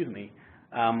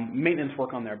 maintenance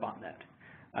work on their botnet.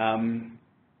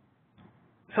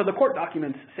 So the court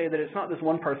documents say that it's not this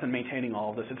one person maintaining all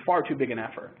of this. It's far too big an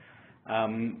effort.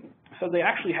 So they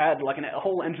actually had like a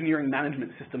whole engineering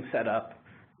management system set up,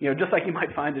 just like you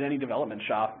might find in any development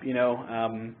shop,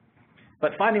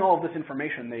 But finding all of this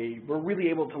information, they were really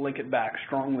able to link it back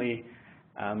strongly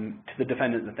to the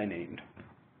defendant that they named.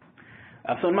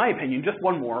 So in my opinion, just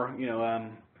one more,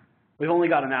 we've only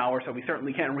got an hour, so we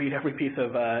certainly can't read every piece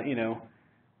of,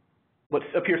 what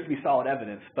appears to be solid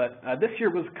evidence, but this here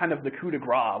was kind of the coup de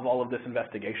grace of all of this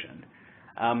investigation.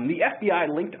 The FBI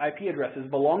linked IP addresses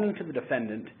belonging to the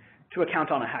defendant to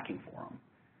account on a hacking forum.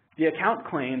 The account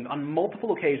claimed on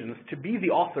multiple occasions to be the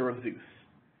author of Zeus.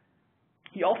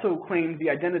 He also claimed the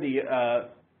identity, I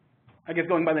guess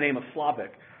going by the name of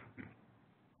Slavic.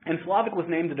 And Slavic was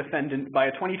named the defendant by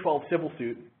a 2012 civil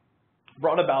suit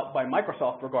brought about by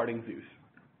Microsoft regarding Zeus.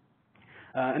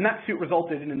 And that suit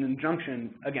resulted in an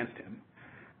injunction against him.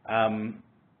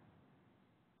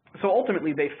 So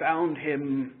ultimately, they found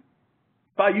him,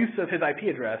 by use of his IP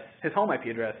address, his home IP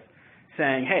address,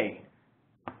 saying, hey,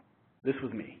 this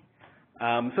was me.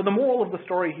 So the moral of the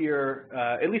story here,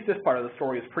 at least this part of the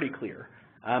story, is pretty clear.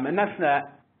 And that's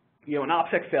that, an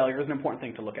OPSEC failure is an important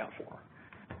thing to look out for.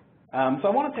 So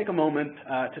I want to take a moment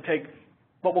to take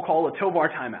what we'll call a Tovar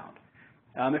timeout.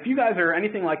 If you guys are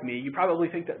anything like me, you probably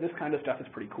think that this kind of stuff is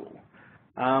pretty cool.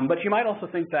 But you might also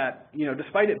think that,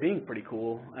 despite it being pretty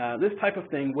cool, this type of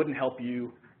thing wouldn't help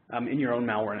you in your own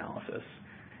malware analysis.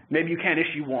 Maybe you can't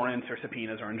issue warrants or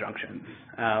subpoenas or injunctions.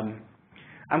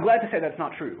 I'm glad to say that's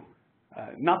not true.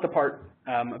 Not the part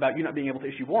about you not being able to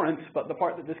issue warrants, but the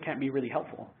part that this can't be really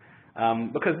helpful.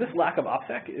 Because this lack of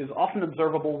OPSEC is often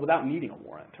observable without needing a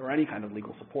warrant or any kind of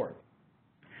legal support.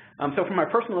 So from my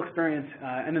personal experience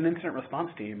in an incident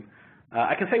response team,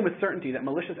 I can say with certainty that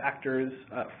malicious actors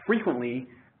frequently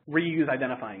reuse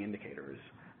identifying indicators.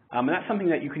 And that's something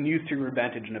that you can use to your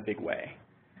advantage in a big way.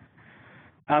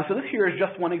 So this here is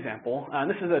just one example.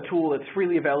 This is a tool that's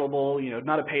freely available,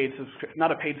 not a paid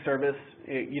service.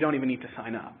 You don't even need to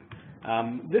sign up.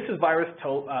 This is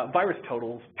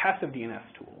VirusTotal's passive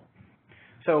DNS tool.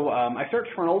 So I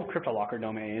searched for an old Cryptolocker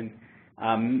domain,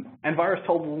 and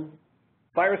VirusTotal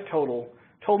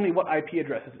told me what IP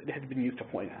addresses it had been used to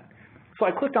point at. So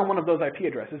I clicked on one of those IP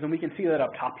addresses, and we can see that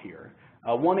up top here,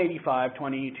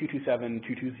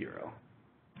 185.20.227.220.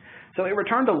 So it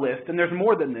returned a list, and there's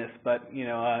more than this, but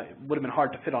it would have been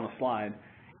hard to fit on a slide.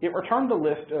 It returned a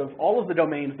list of all of the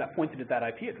domains that pointed at that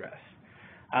IP address.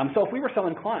 So if we were so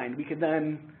inclined, we could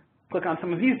then click on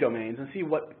some of these domains and see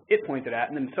what it pointed at,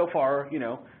 and then so far,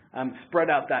 spread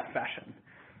out that fashion.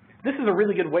 This is a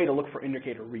really good way to look for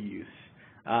indicator reuse.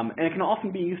 And it can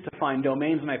often be used to find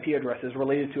domains and IP addresses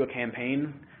related to a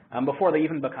campaign before they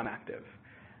even become active.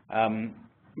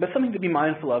 But something to be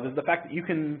mindful of is the fact that you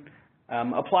can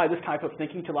apply this type of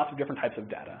thinking to lots of different types of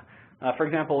data. For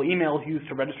example, emails used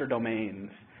to register domains,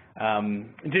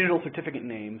 digital certificate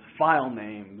names, file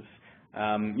names,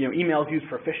 emails used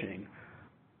for phishing.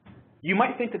 You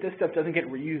might think that this stuff doesn't get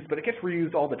reused, but it gets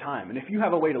reused all the time. And if you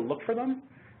have a way to look for them,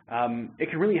 it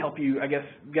can really help you, I guess,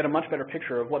 get a much better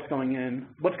picture of what's going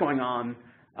on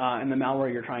in the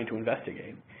malware you're trying to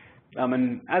investigate.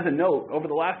 And as a note, over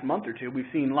the last month or two, we've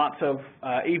seen lots of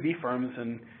AV firms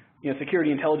and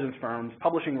security intelligence firms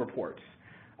publishing reports.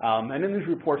 And in these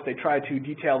reports, they try to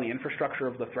detail the infrastructure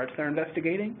of the threats they're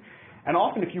investigating. And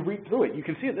often, if you read through it, you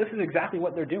can see that this is exactly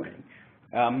what they're doing.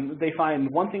 They find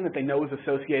one thing that they know is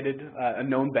associated, a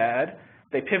known bad.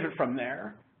 They pivot from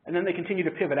there, and then they continue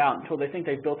to pivot out until they think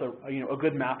they've built a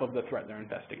good map of the threat they're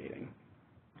investigating.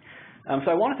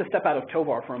 So I wanted to step out of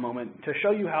Tovar for a moment to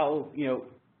show you how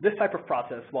this type of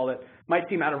process, while it might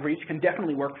seem out of reach, can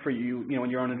definitely work for you, in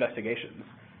your own investigations.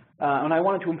 And I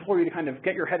wanted to implore you to kind of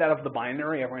get your head out of the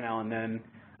binary every now and then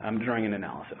during an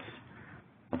analysis.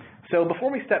 So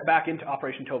before we step back into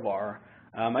Operation Tovar,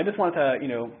 I just wanted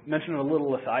to, mention a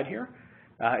little aside here.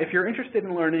 If you're interested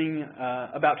in learning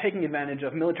about taking advantage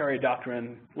of military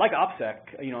doctrine, like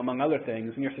OPSEC, among other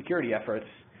things, in your security efforts,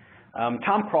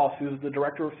 Tom Cross, who's the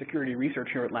Director of Security Research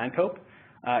here at Lancope,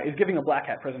 is giving a Black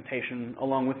Hat presentation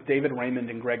along with David Raymond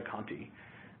and Greg Conti.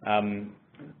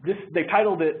 They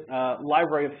titled it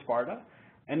Library of Sparta,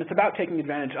 and it's about taking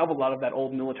advantage of a lot of that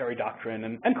old military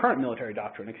doctrine and current military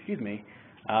doctrine,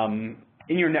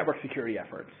 in your network security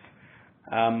efforts.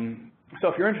 So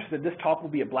if you're interested, this talk will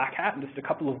be at Black Hat in just a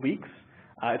couple of weeks.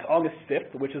 It's August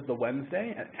 5th, which is the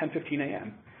Wednesday at 10:15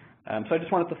 a.m. So I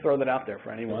just wanted to throw that out there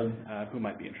for anyone who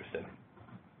might be interested.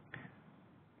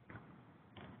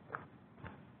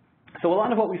 So a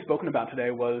lot of what we've spoken about today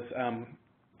was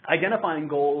identifying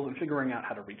goals and figuring out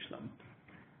how to reach them.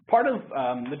 Part of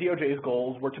the DOJ's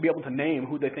goals were to be able to name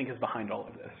who they think is behind all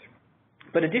of this.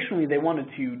 But additionally, they wanted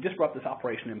to disrupt this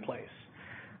operation in place.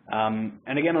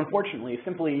 And again, unfortunately,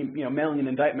 simply mailing an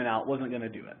indictment out wasn't going to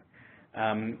do it.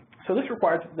 So this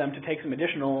required them to take some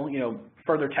additional,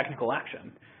 further technical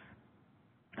action.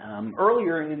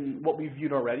 Earlier in what we've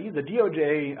viewed already, the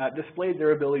DOJ displayed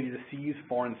their ability to seize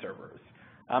foreign servers.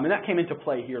 And that came into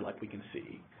play here, like we can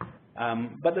see.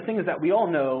 But the thing is that we all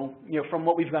know, from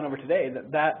what we've gone over today,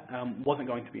 that wasn't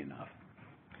going to be enough.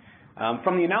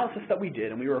 From the analysis that we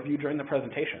did and we reviewed during the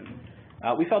presentation,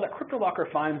 we saw that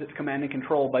Cryptolocker finds its command and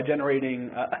control by generating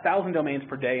 1,000 domains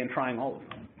per day and trying all of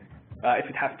them, if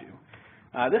it has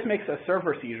to. This makes a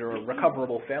server seizure a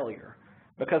recoverable failure,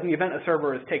 because in the event a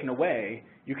server is taken away,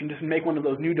 you can just make one of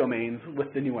those new domains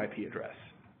with the new IP address.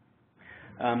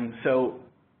 So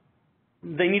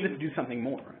they needed to do something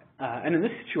more. And in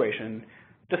this situation,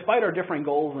 despite our differing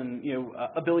goals and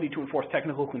ability to enforce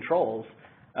technical controls,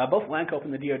 both Lancope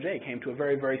and the DOJ came to a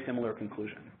very, very similar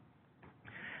conclusion.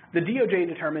 The DOJ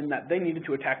determined that they needed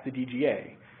to attack the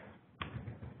DGA.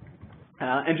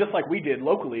 And just like we did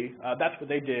locally, that's what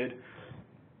they did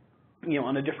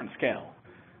on a different scale.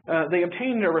 They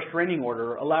obtained a restraining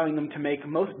order allowing them to make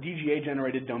most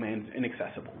DGA-generated domains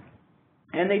inaccessible.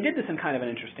 And they did this in kind of an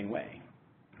interesting way.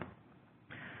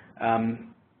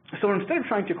 So instead of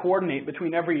trying to coordinate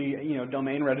between every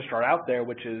domain registrar out there,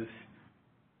 which is,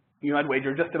 I'd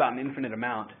wager just about an infinite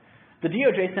amount, the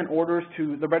DOJ sent orders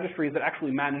to the registries that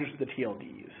actually managed the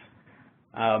TLDs.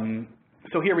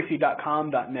 So here we see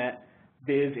 .com, .net,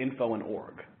 biz, info, and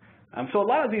org. So a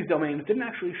lot of these domains didn't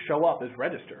actually show up as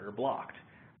registered or blocked.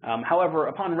 However,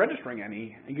 upon registering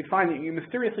any, you'd find that you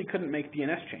mysteriously couldn't make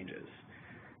DNS changes.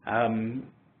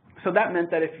 So that meant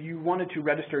that if you wanted to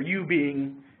register, you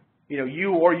being,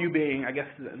 I guess,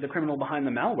 the criminal behind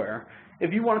the malware,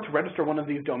 if you wanted to register one of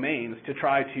these domains to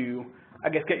try to, I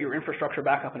guess, get your infrastructure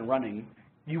back up and running,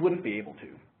 you wouldn't be able to.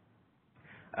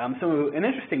 So an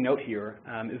interesting note here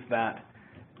is that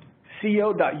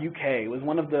co.uk was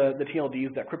one of the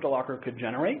TLDs that Cryptolocker could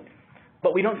generate,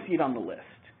 but we don't see it on the list.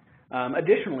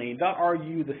 Additionally,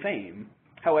 .ru the same.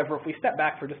 However, if we step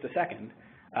back for just a second,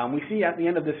 we see at the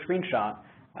end of this screenshot,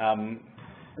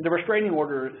 the restraining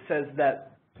order says that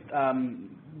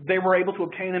they were able to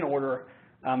obtain an order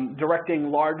directing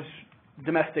large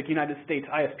domestic United States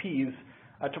ISPs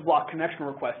to block connection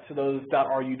requests to those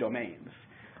 .ru domains.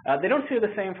 They don't say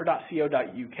the same for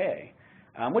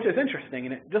 .co.uk, which is interesting,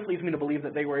 and it just leads me to believe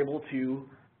that they were able to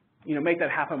make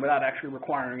that happen without actually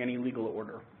requiring any legal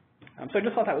order. So I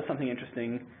just thought that was something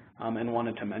interesting and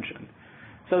wanted to mention.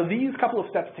 So these couple of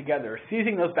steps together,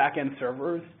 seizing those back-end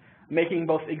servers making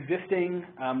both existing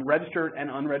registered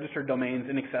and unregistered domains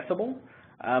inaccessible,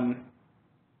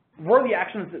 were the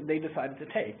actions that they decided to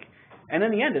take. And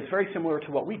in the end, it's very similar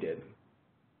to what we did.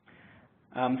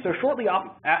 So shortly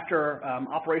after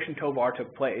Operation Tovar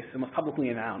took place and was publicly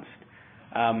announced,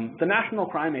 the National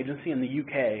Crime Agency in the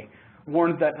UK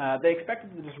warned that they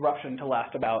expected the disruption to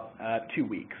last about 2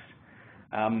 weeks.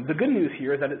 The good news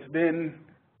here is that it's been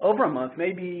over a month,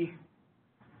 maybe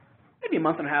a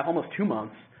month and a half, almost 2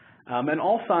 months, and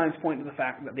all signs point to the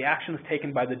fact that the actions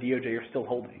taken by the DOJ are still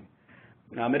holding.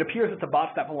 It appears that the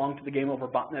bots that belong to the Gameover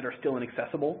botnet are still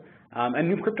inaccessible, and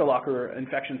new Cryptolocker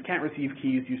infections can't receive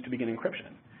keys used to begin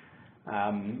encryption.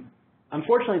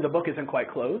 Unfortunately, the book isn't quite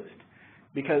closed,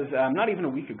 because not even a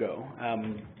week ago,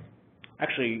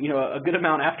 actually, a good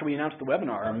amount after we announced the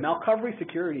webinar, Malcovery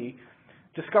Security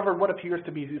discovered what appears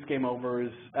to be Zeus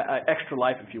Gameover's extra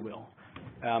life, if you will.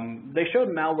 They showed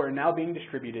malware now being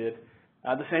distributed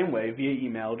the same way, via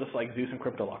email, just like Zeus and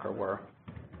Cryptolocker were.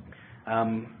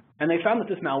 And they found that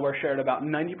this malware shared about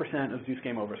 90% of Zeus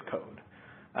Gameover's code.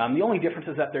 The only difference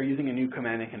is that they're using a new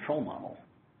command and control model.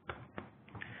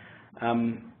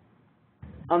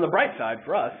 On the bright side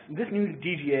for us, this new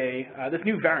DGA, this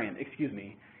new variant,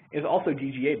 is also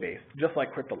DGA-based, just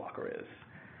like Cryptolocker is.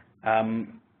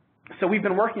 So we've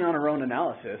been working on our own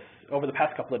analysis over the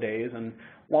past couple of days, and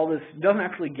while this doesn't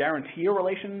actually guarantee a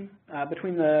relation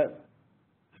between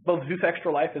both Zeus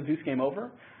Extra Life and Zeus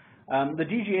Gameover, the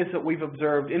DGAs that we've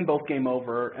observed in both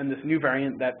Gameover and this new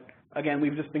variant that, again,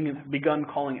 we've just begun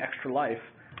calling Extra Life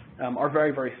are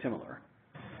very, very similar.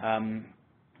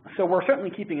 So we're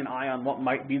certainly keeping an eye on what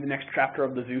might be the next chapter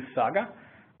of the Zeus saga,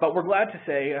 but we're glad to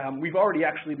say we've already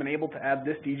actually been able to add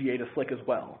this DGA to Slick as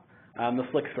well, the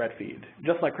Slick threat feed,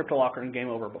 just like Cryptolocker and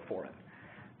Gameover before it.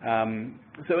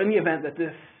 So in the event that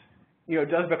this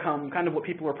does become kind of what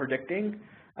people are predicting,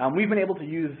 we've been able to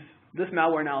use this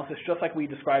malware analysis, just like we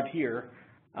described here,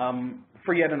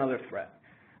 for yet another threat.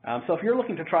 So if you're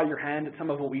looking to try your hand at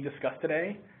some of what we discussed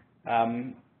today,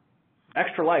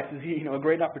 Extra Life is a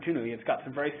great opportunity. It's got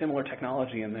some very similar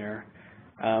technology in there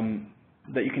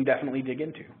that you can definitely dig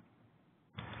into.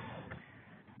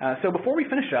 So before we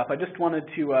finish up, I just wanted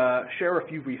to share a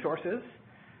few resources.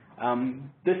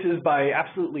 This is by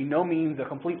absolutely no means a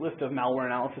complete list of malware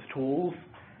analysis tools.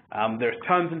 There's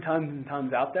tons and tons and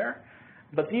tons out there,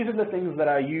 but these are the things that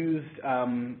I used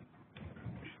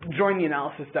during the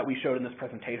analysis that we showed in this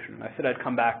presentation. I said I'd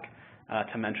come back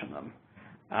to mention them.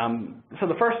 So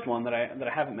the first one that I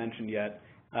haven't mentioned yet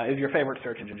is your favorite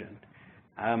search engine.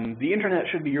 The internet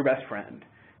should be your best friend.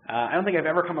 I don't think I've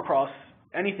ever come across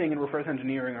anything in reverse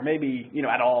engineering, or maybe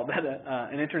at all, that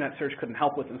an internet search couldn't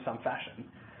help with in some fashion.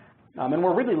 And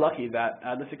we're really lucky that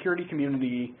the security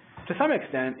community, to some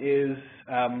extent, is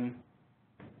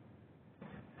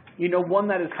one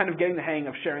that is kind of getting the hang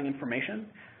of sharing information.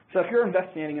 So if you're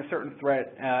investigating a certain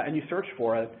threat and you search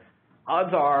for it,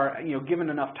 odds are, given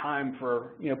enough time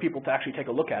for people to actually take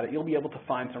a look at it, you'll be able to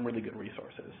find some really good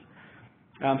resources.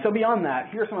 So beyond that,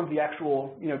 here are some of the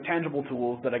actual tangible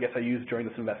tools that I guess I used during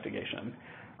this investigation.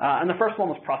 And the first one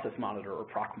was Process Monitor, or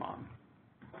ProcMon.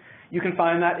 You can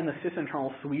find that in the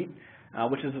sysinternal suite,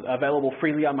 which is available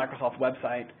freely on Microsoft's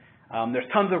website. There's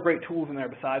tons of great tools in there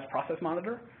besides Process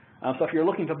Monitor. So if you're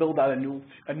looking to build out a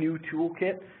new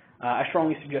toolkit, I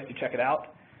strongly suggest you check it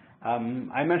out.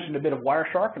 I mentioned a bit of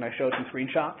Wireshark, and I showed some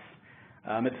screenshots.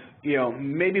 It's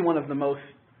maybe one of the most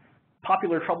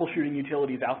popular troubleshooting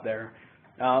utilities out there,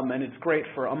 and it's great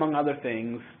for, among other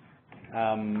things,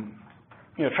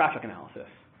 traffic analysis.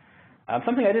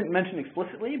 Something I didn't mention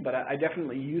explicitly, but I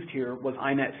definitely used here, was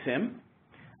INetSim.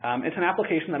 It's an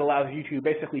application that allows you to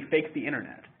basically fake the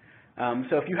internet.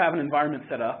 So if you have an environment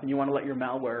set up and you want to let your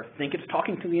malware think it's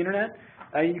talking to the internet,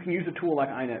 you can use a tool like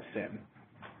INetSim.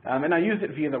 And I used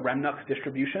it via the Remnux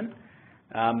distribution.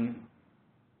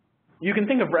 You can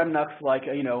think of Remnux like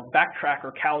Backtrack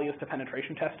or Callius to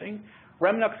penetration testing.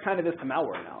 Remnux kind of is to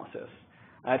malware analysis.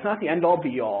 It's not the end-all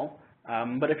be-all,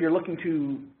 but if you're looking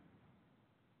to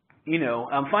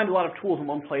find a lot of tools in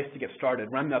one place to get started,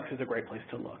 Remnux is a great place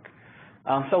to look.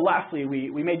 So lastly,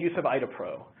 we made use of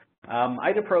IDAPRO.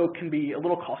 IDAPRO can be a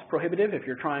little cost prohibitive if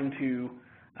you're trying to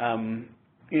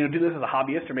do this as a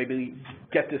hobbyist or maybe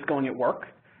get this going at work.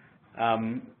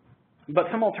 But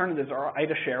some alternatives are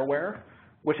IDA Shareware,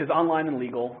 which is online and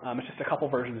legal. It's just a couple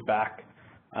versions back.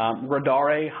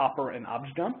 Radare, Hopper, and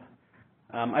ObjDump.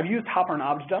 I've used Hopper and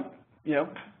ObjDump,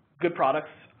 good products.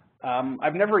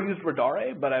 I've never used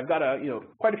Radare, but I've got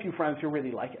quite a few friends who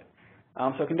really like it.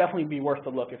 So it can definitely be worth the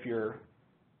look if you're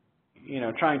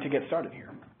trying to get started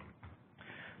here.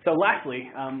 So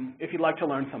lastly, if you'd like to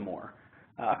learn some more,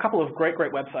 A couple of great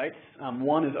websites.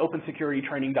 One is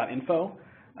opensecuritytraining.info.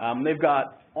 They've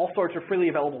got all sorts of freely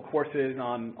available courses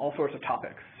on all sorts of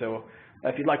topics. So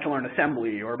if you'd like to learn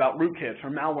assembly or about rootkits or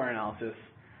malware analysis,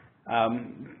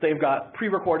 they've got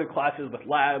pre-recorded classes with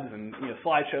labs and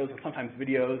slideshows and sometimes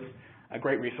videos,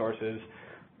 great resources.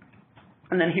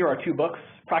 And then here are two books,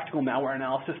 Practical Malware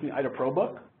Analysis and the IDA Pro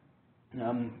book.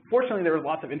 Fortunately, there was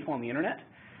lots of info on the internet,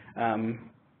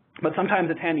 but sometimes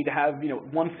it's handy to have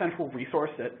one central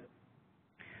resource that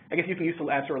I guess you can use to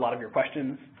answer a lot of your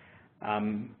questions.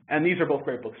 And these are both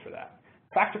great books for that.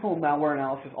 Practical Malware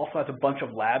Analysis also has a bunch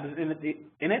of labs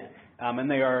in it,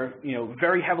 and they are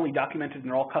very heavily documented, and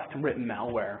they're all custom-written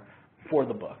malware for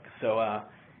the book. So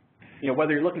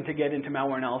whether you're looking to get into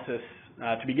malware analysis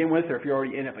to begin with, or if you're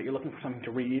already in it but you're looking for something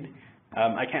to read,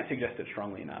 I can't suggest it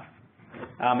strongly enough.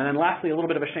 And then lastly, a little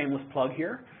bit of a shameless plug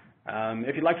here.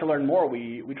 If you'd like to learn more,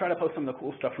 we try to post some of the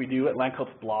cool stuff we do at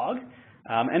Landcope's blog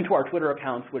and to our Twitter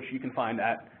accounts, which you can find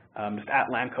at just at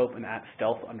Landcope and at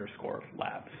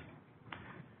stealth_labs.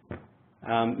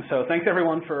 So thanks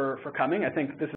everyone for coming. I think this